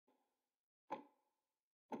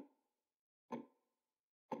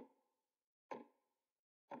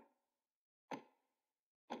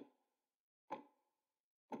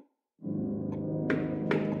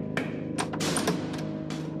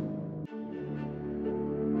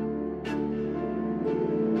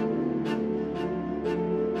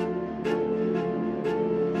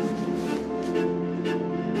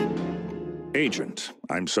Agent,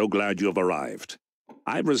 I'm so glad you have arrived.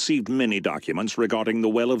 I've received many documents regarding the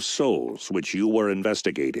Well of Souls, which you were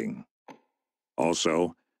investigating.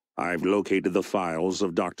 Also, I've located the files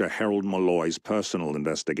of Dr. Harold Malloy's personal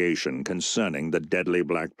investigation concerning the deadly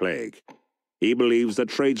Black Plague. He believes that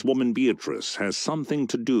tradeswoman Beatrice has something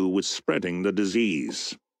to do with spreading the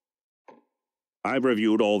disease. I've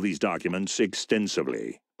reviewed all these documents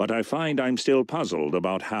extensively, but I find I'm still puzzled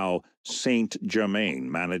about how Saint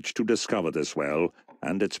Germain managed to discover this well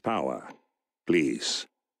and its power. Please,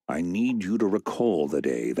 I need you to recall the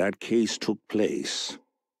day that case took place.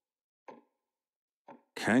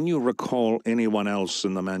 Can you recall anyone else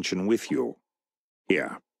in the mansion with you?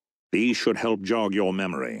 Here, these should help jog your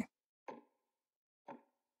memory.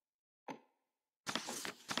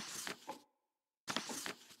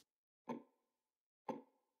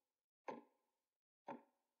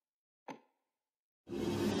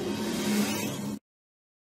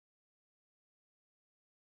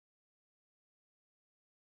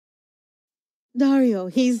 Dario,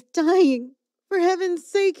 he's dying. For heaven's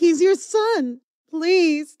sake, he's your son.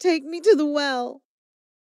 Please, take me to the well.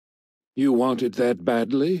 You want it that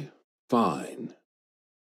badly? Fine.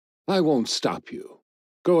 I won't stop you.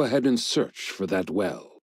 Go ahead and search for that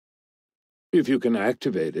well. If you can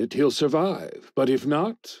activate it, he'll survive. But if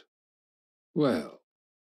not, well,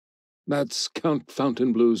 that's Count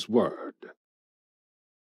Fountainblue's word.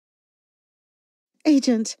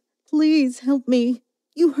 Agent, please help me.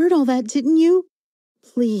 You heard all that, didn't you?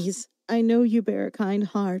 Please, I know you bear a kind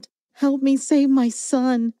heart. Help me save my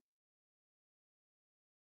son.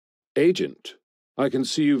 Agent, I can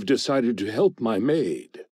see you've decided to help my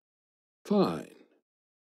maid. Fine.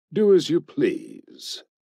 Do as you please.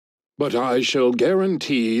 But I shall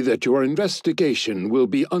guarantee that your investigation will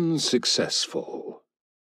be unsuccessful.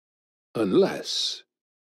 Unless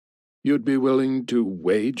you'd be willing to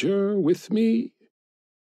wager with me?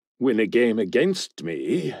 Win a game against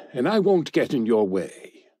me, and I won't get in your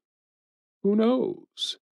way. Who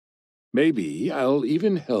knows? Maybe I'll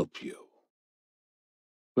even help you.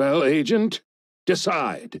 Well, Agent,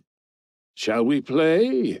 decide. Shall we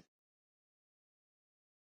play?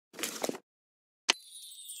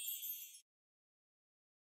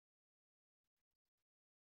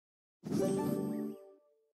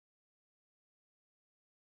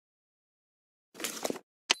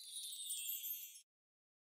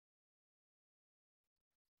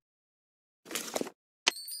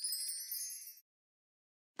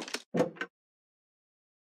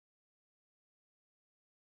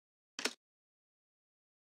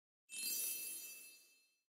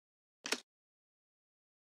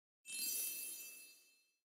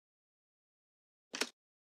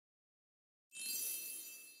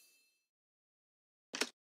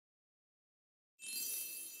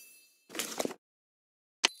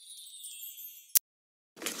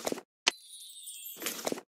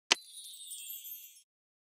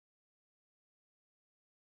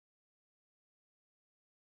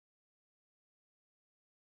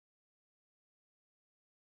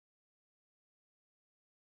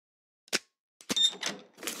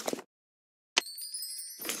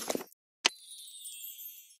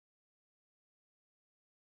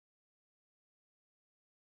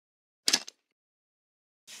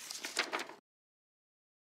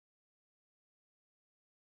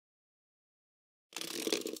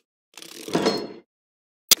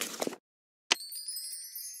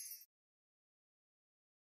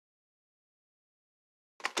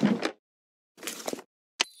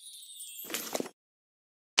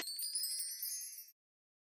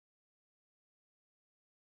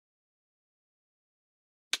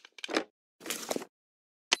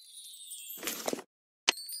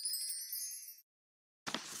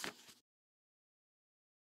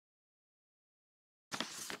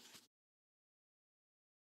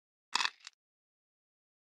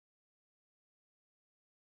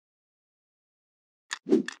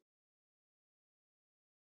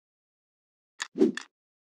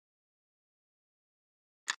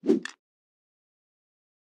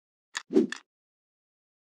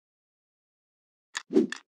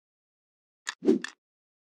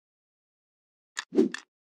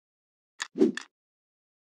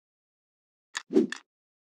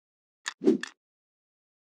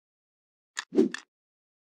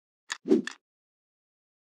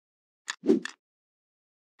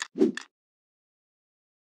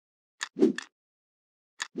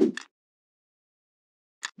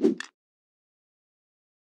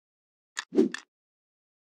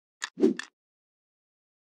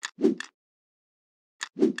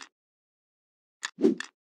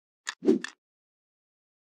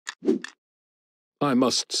 I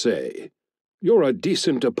must say, You're a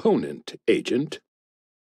decent opponent, Agent.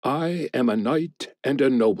 I am a knight and a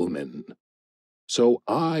nobleman, so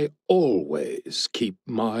I always keep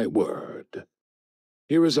my word.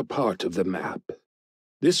 Here is a part of the map.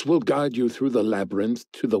 This will guide you through the labyrinth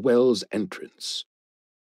to the well's entrance.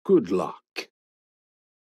 Good luck.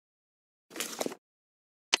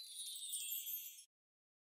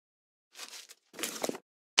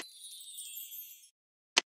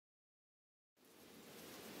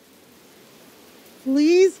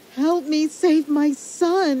 Please help me save my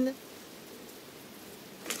son.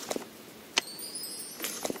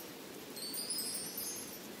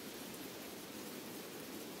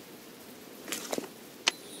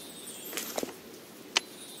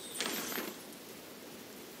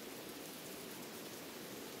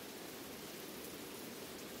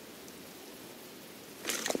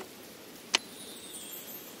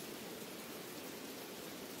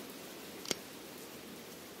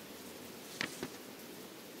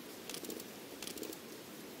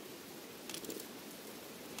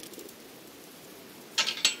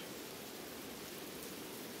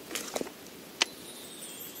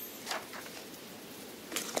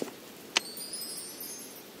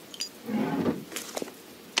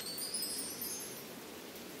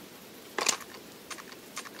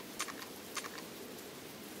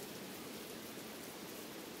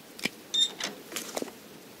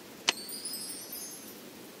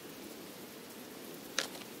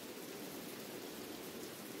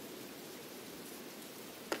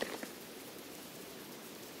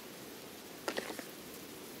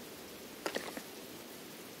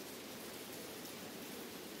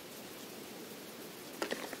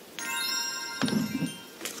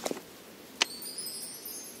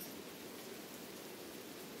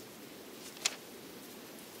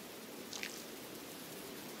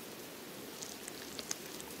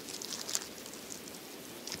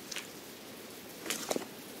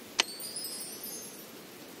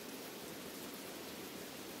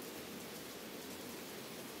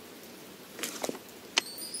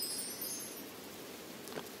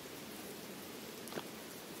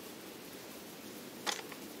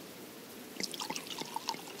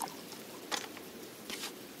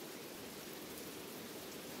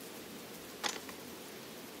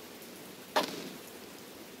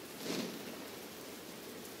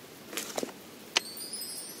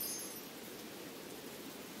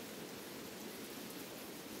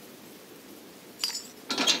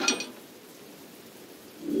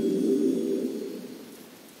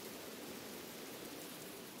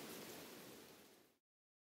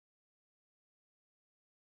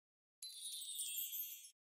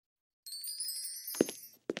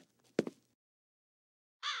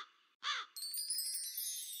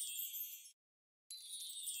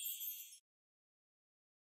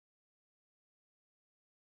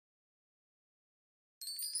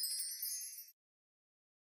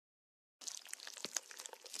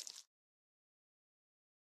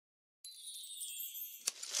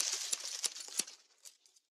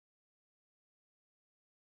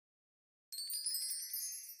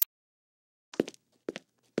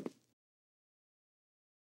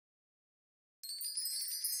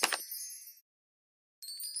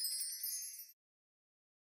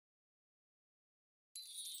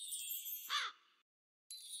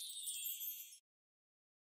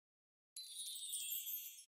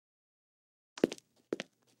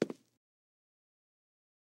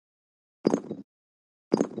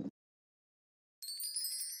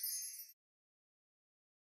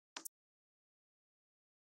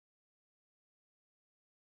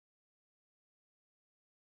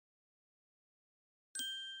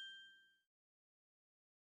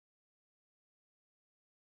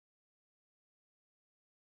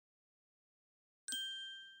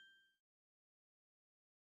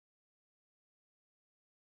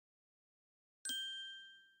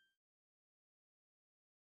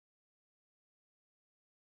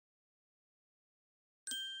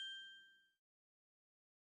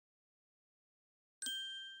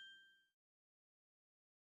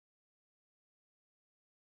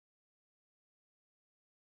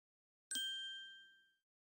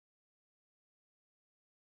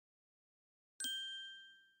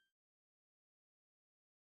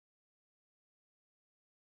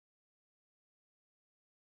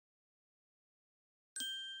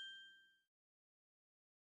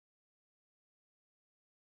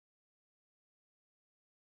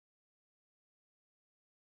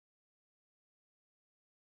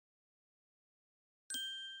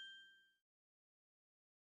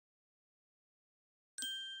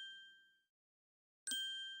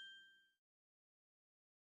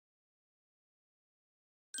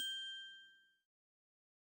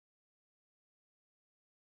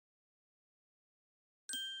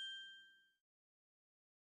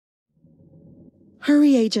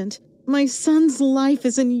 Hurry, Agent. My son's life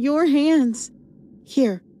is in your hands.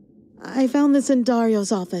 Here, I found this in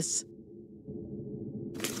Dario's office.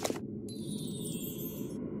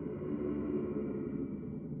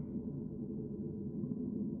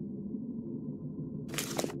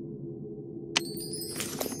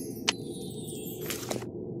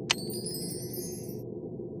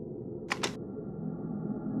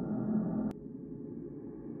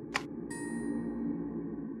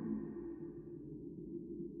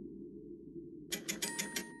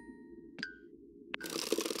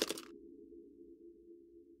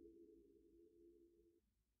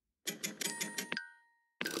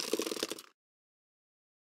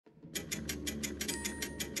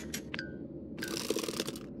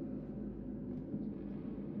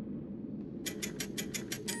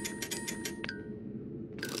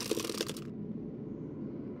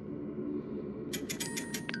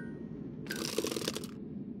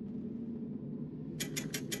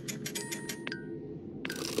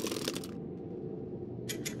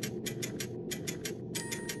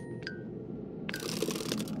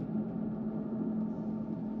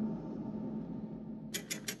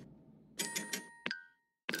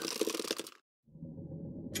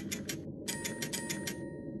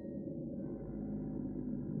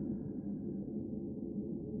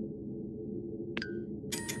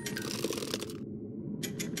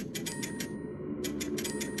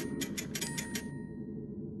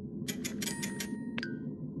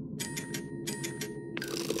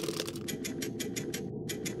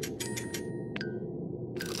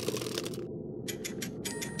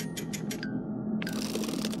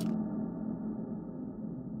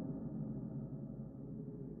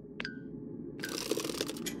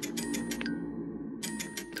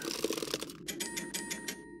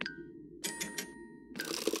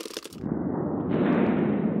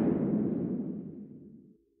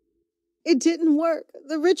 It didn't work.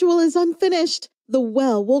 The ritual is unfinished. The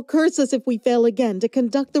well will curse us if we fail again to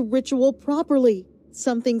conduct the ritual properly.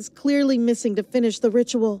 Something's clearly missing to finish the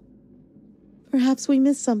ritual. Perhaps we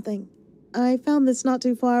missed something. I found this not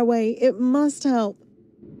too far away. It must help.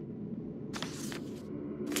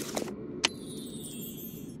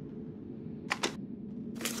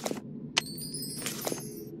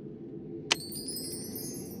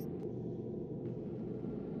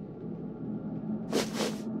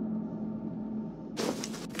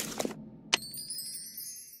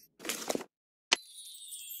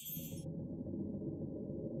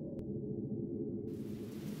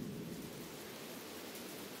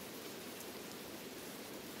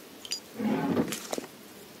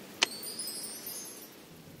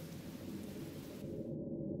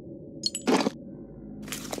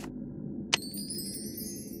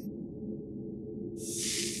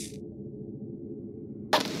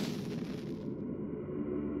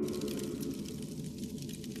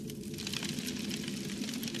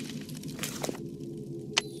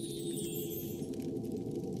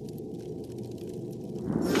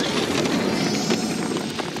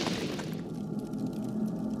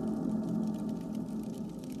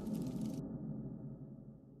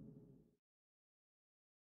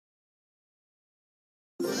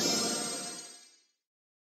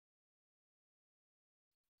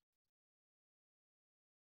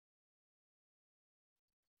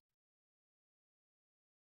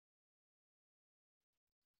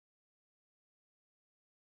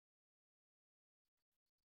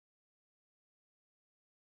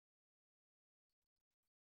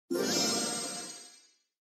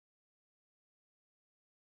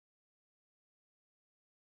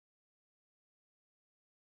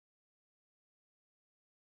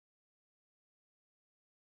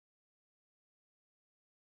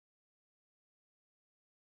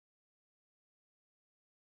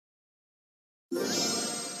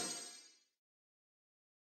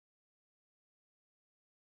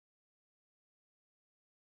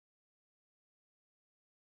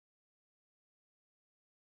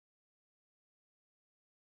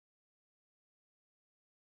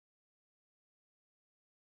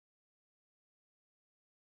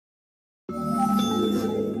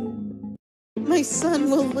 My son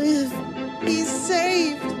will live. He's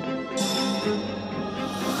saved.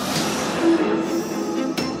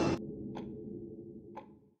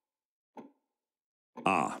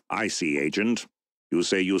 Ah, I see, Agent. You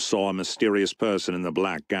say you saw a mysterious person in the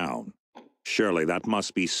black gown. Surely that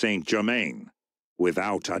must be Saint Germain.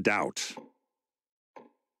 Without a doubt.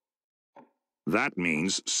 That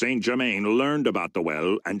means Saint Germain learned about the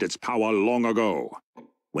well and its power long ago.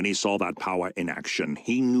 When he saw that power in action,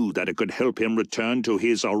 he knew that it could help him return to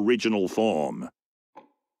his original form.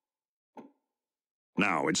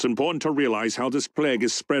 Now, it's important to realize how this plague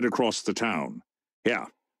is spread across the town. Here,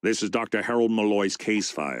 this is Dr. Harold Malloy's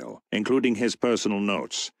case file, including his personal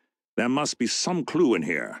notes. There must be some clue in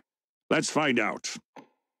here. Let's find out.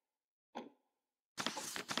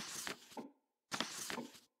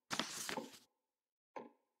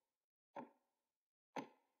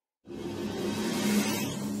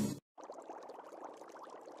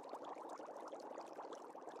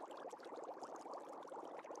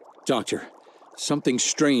 Doctor, something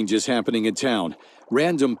strange is happening in town.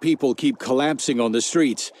 Random people keep collapsing on the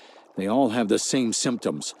streets. They all have the same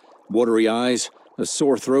symptoms: watery eyes, a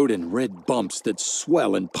sore throat, and red bumps that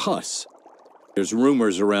swell and pus. There's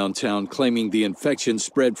rumors around town claiming the infection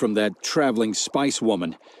spread from that traveling spice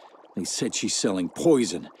woman. They said she's selling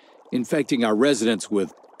poison, infecting our residents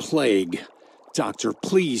with plague. Doctor,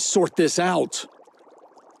 please sort this out.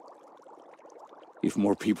 If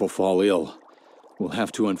more people fall ill, we'll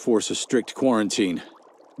have to enforce a strict quarantine,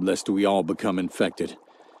 lest we all become infected.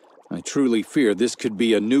 I truly fear this could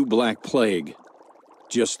be a new Black Plague,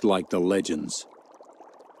 just like the legends.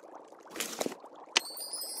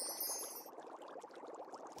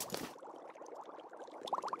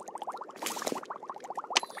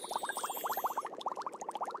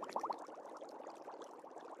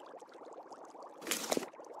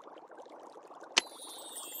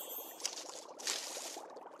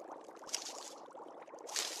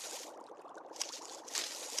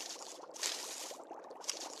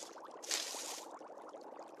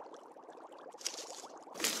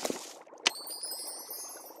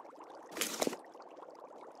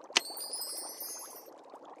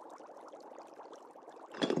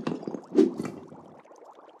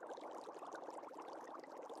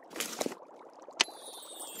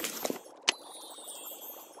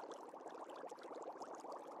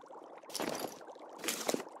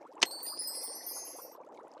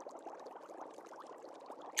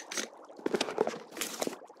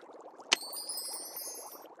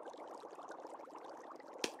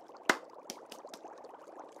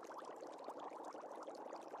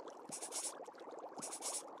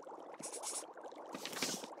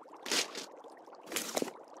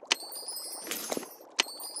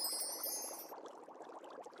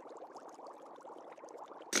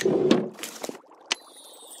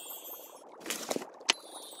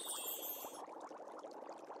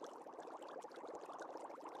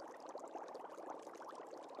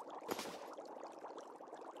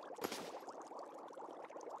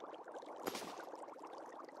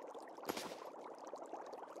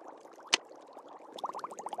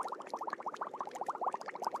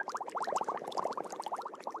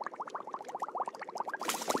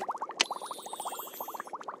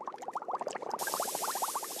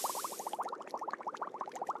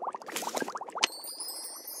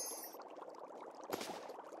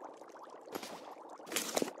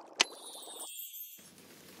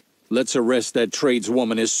 Let's arrest that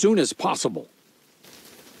tradeswoman as soon as possible.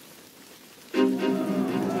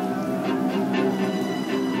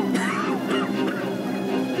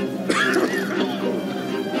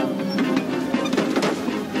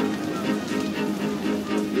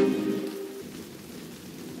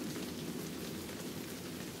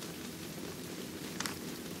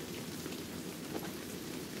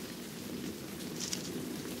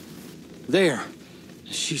 There.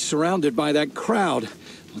 She's surrounded by that crowd.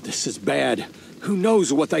 This is bad. Who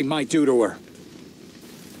knows what they might do to her?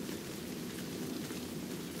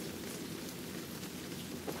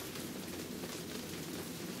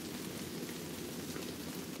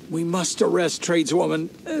 We must arrest tradeswoman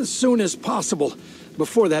as soon as possible,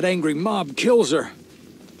 before that angry mob kills her.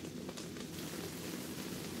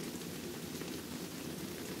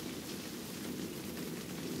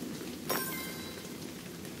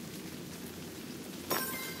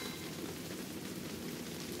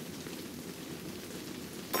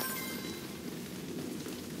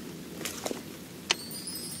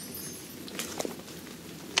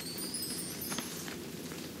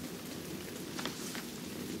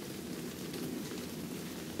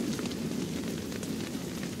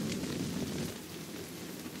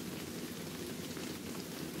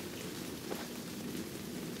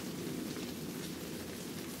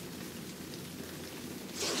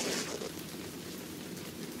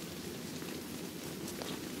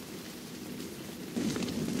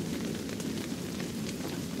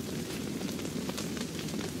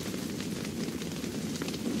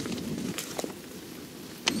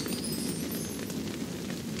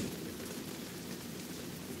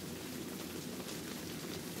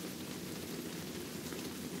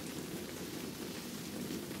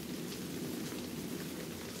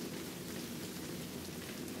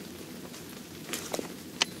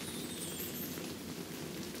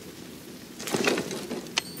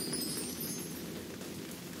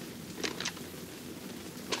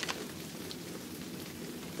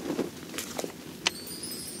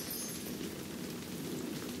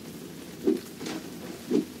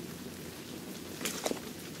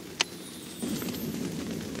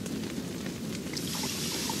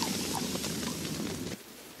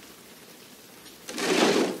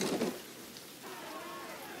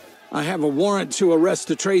 I have a warrant to arrest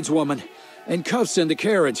the tradeswoman, and cuffs in the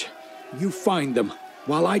carriage. You find them,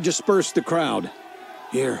 while I disperse the crowd.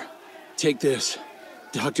 Here, take this.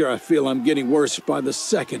 Doctor, I feel I'm getting worse by the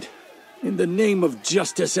second. In the name of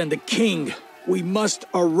justice and the king, we must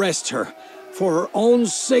arrest her, for her own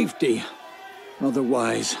safety.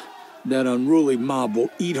 Otherwise, that unruly mob will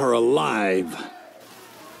eat her alive.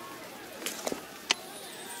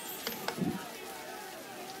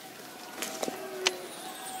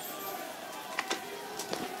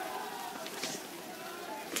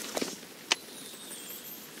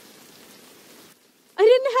 I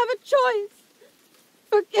didn't have a choice.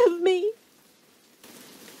 Forgive me.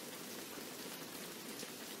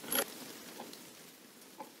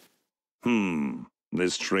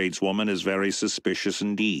 This tradeswoman is very suspicious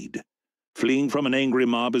indeed. Fleeing from an angry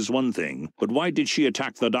mob is one thing, but why did she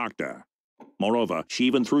attack the doctor? Moreover, she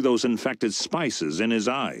even threw those infected spices in his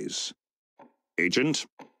eyes. Agent,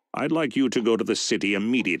 I'd like you to go to the city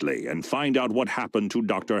immediately and find out what happened to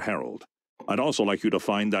Dr. Harold. I'd also like you to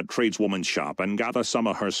find that tradeswoman's shop and gather some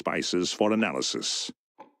of her spices for analysis.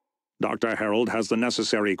 Dr. Harold has the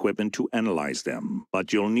necessary equipment to analyze them,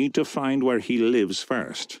 but you'll need to find where he lives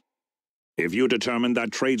first. If you determine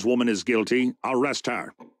that tradeswoman is guilty, arrest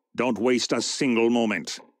her. Don't waste a single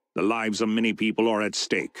moment. The lives of many people are at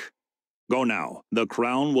stake. Go now. The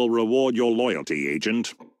Crown will reward your loyalty,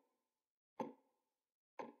 Agent.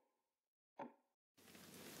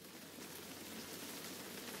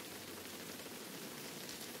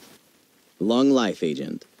 Long life,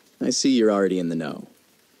 Agent. I see you're already in the know.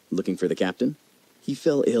 Looking for the captain? He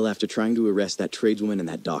fell ill after trying to arrest that tradeswoman and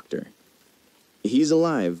that doctor. He's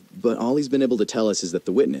alive, but all he's been able to tell us is that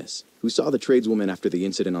the witness, who saw the tradeswoman after the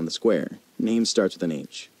incident on the square, name starts with an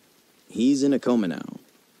H. He's in a coma now.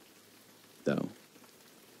 Though.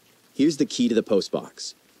 Here's the key to the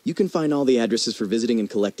postbox. You can find all the addresses for visiting and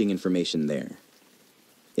collecting information there.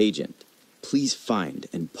 Agent, please find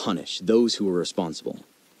and punish those who are responsible.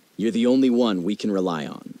 You're the only one we can rely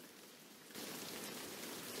on.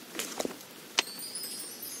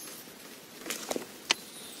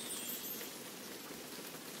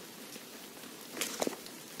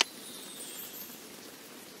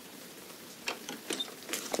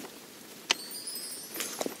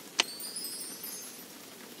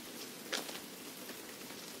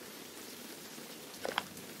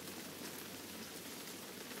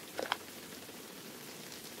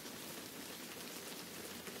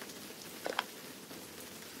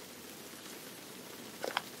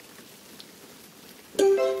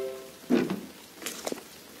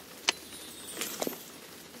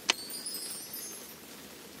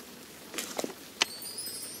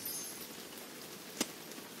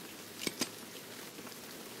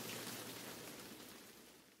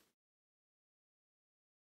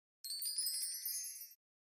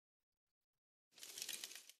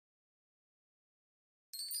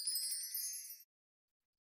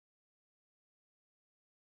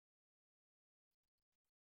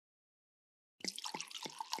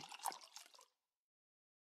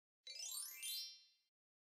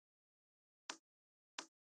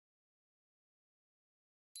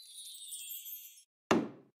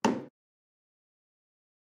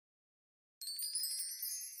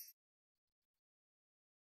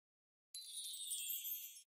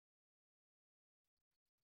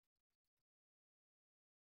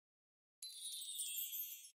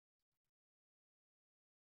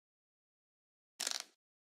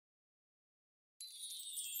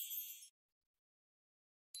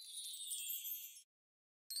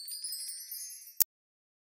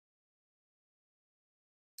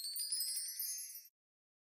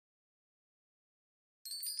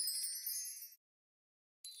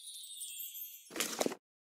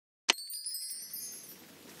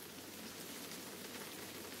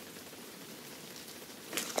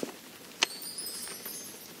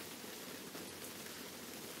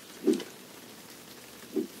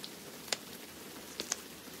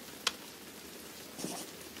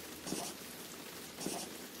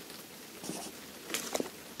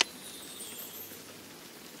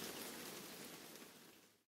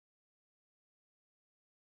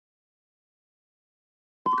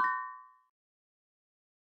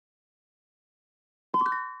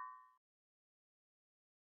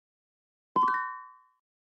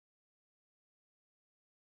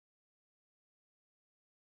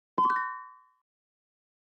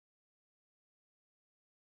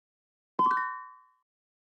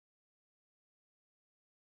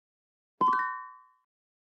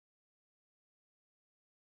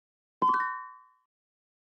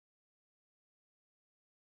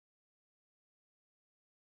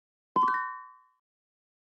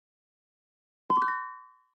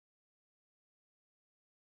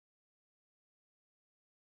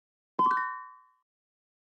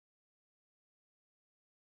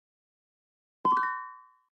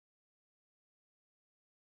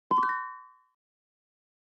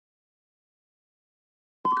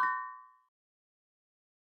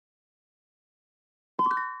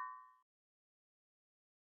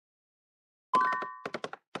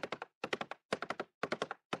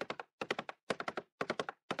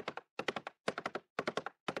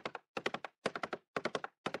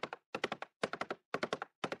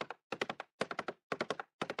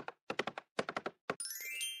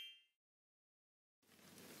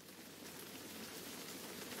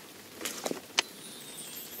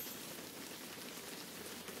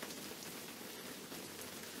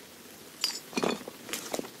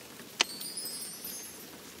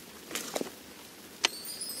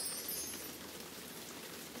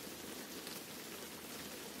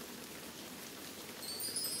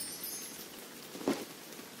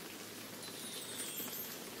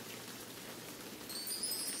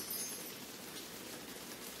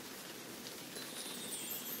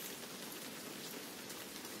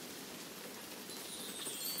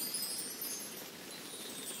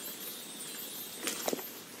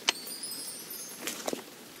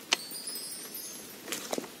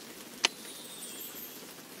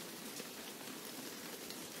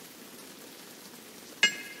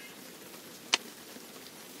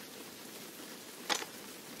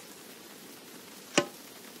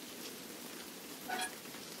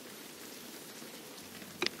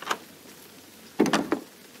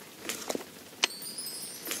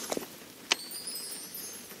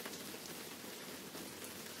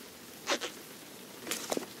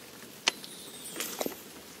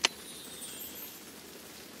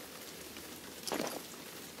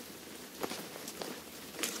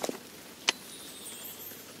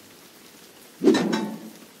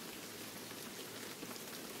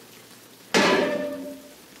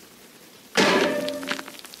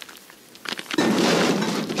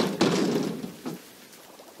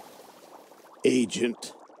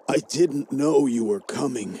 Agent, I didn't know you were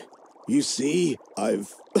coming. You see,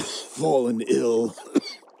 I've fallen ill.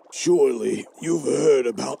 Surely you've heard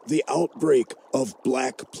about the outbreak of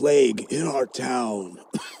Black Plague in our town.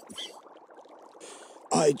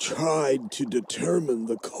 I tried to determine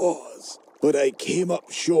the cause, but I came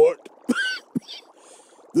up short.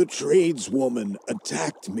 The tradeswoman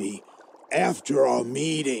attacked me after our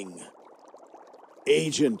meeting.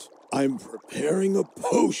 Agent, I'm preparing a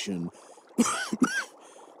potion,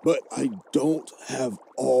 but I don't have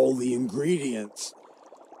all the ingredients.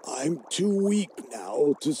 I'm too weak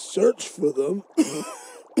now to search for them.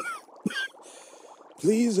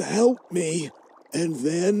 Please help me, and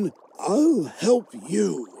then I'll help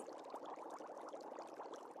you.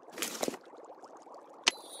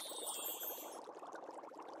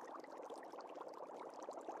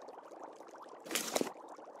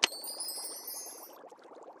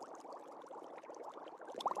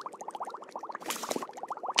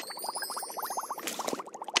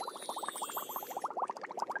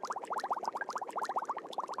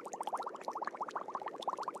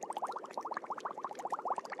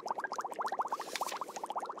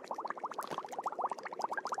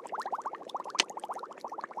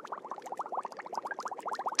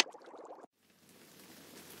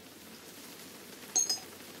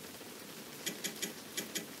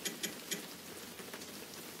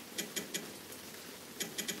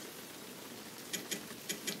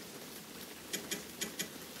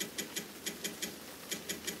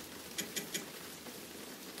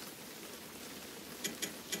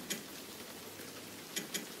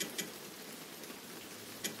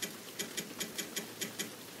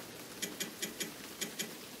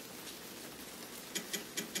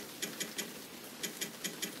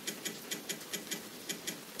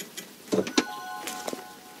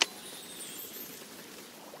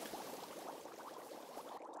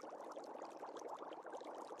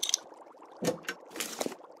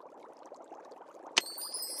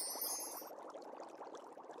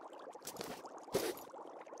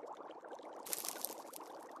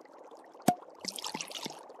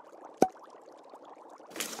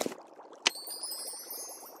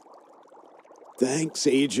 Thanks,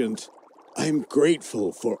 Agent. I'm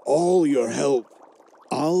grateful for all your help.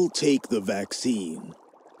 I'll take the vaccine.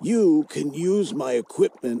 You can use my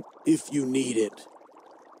equipment if you need it.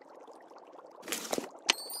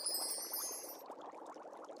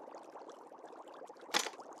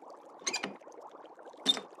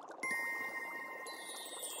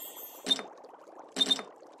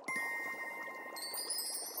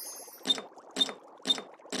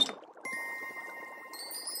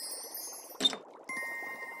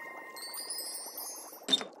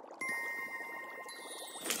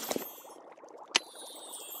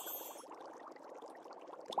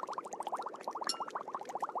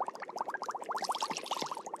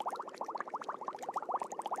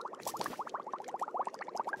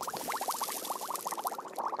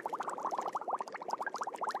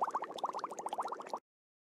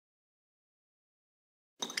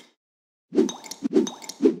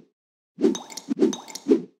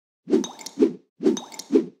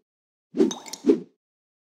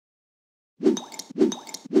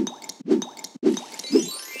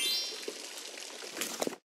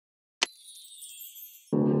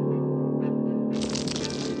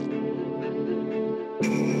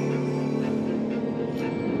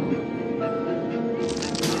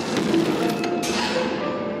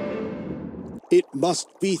 It must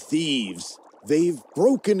be thieves. They've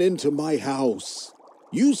broken into my house.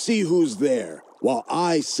 You see who's there, while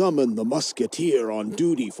I summon the musketeer on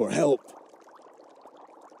duty for help.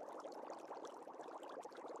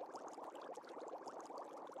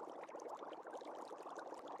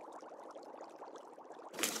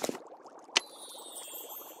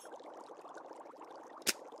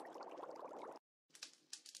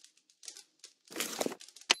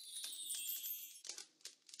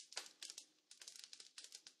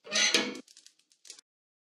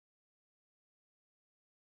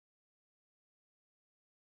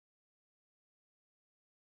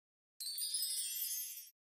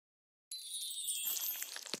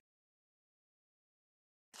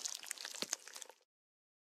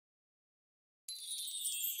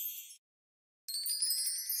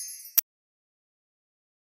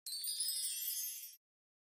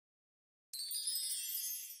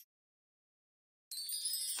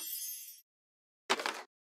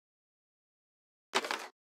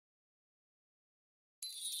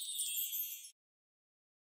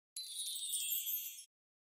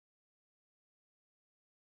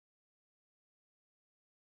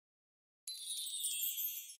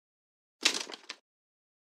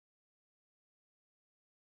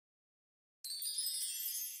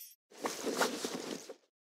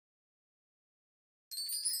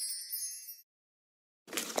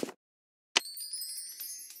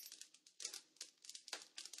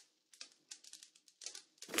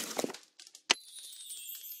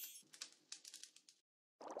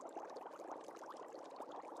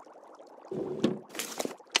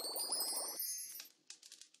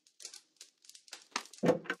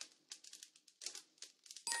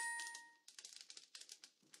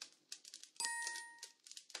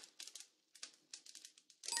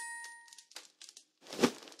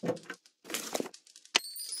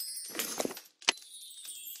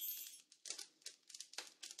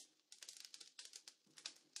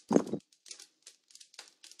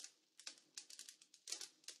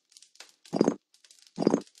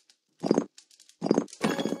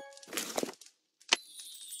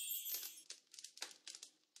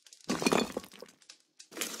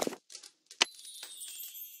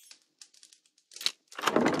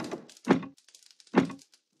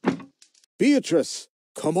 Beatrice,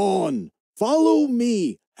 come on. Follow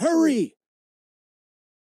me. Hurry.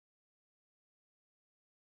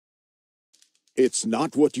 It's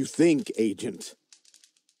not what you think, Agent.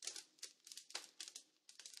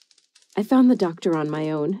 I found the doctor on my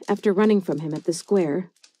own after running from him at the square.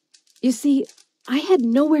 You see, I had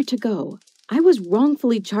nowhere to go. I was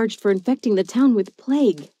wrongfully charged for infecting the town with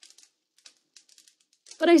plague.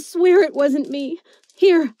 But I swear it wasn't me.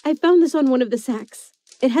 Here, I found this on one of the sacks.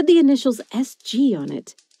 It had the initials SG on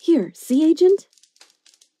it. Here, see, Agent?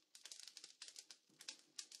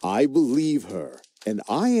 I believe her, and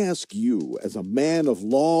I ask you, as a man of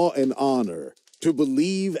law and honor, to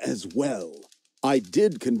believe as well. I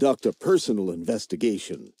did conduct a personal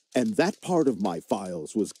investigation, and that part of my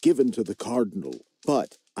files was given to the Cardinal,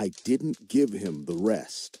 but I didn't give him the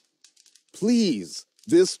rest. Please,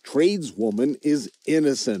 this tradeswoman is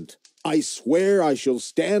innocent. I swear I shall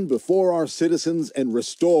stand before our citizens and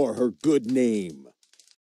restore her good name.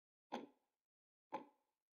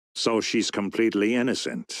 So she's completely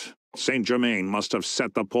innocent. Saint Germain must have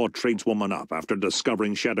set the poor tradeswoman up after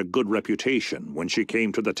discovering she had a good reputation when she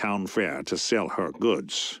came to the town fair to sell her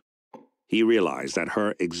goods. He realized that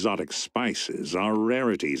her exotic spices are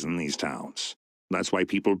rarities in these towns. That's why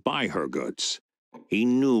people buy her goods. He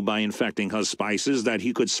knew by infecting her spices that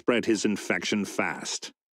he could spread his infection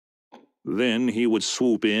fast. Then he would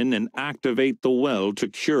swoop in and activate the well to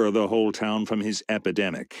cure the whole town from his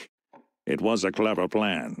epidemic. It was a clever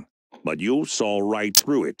plan, but you saw right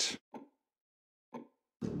through it.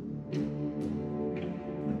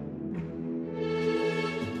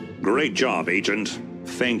 Great job, Agent.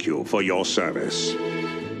 Thank you for your service.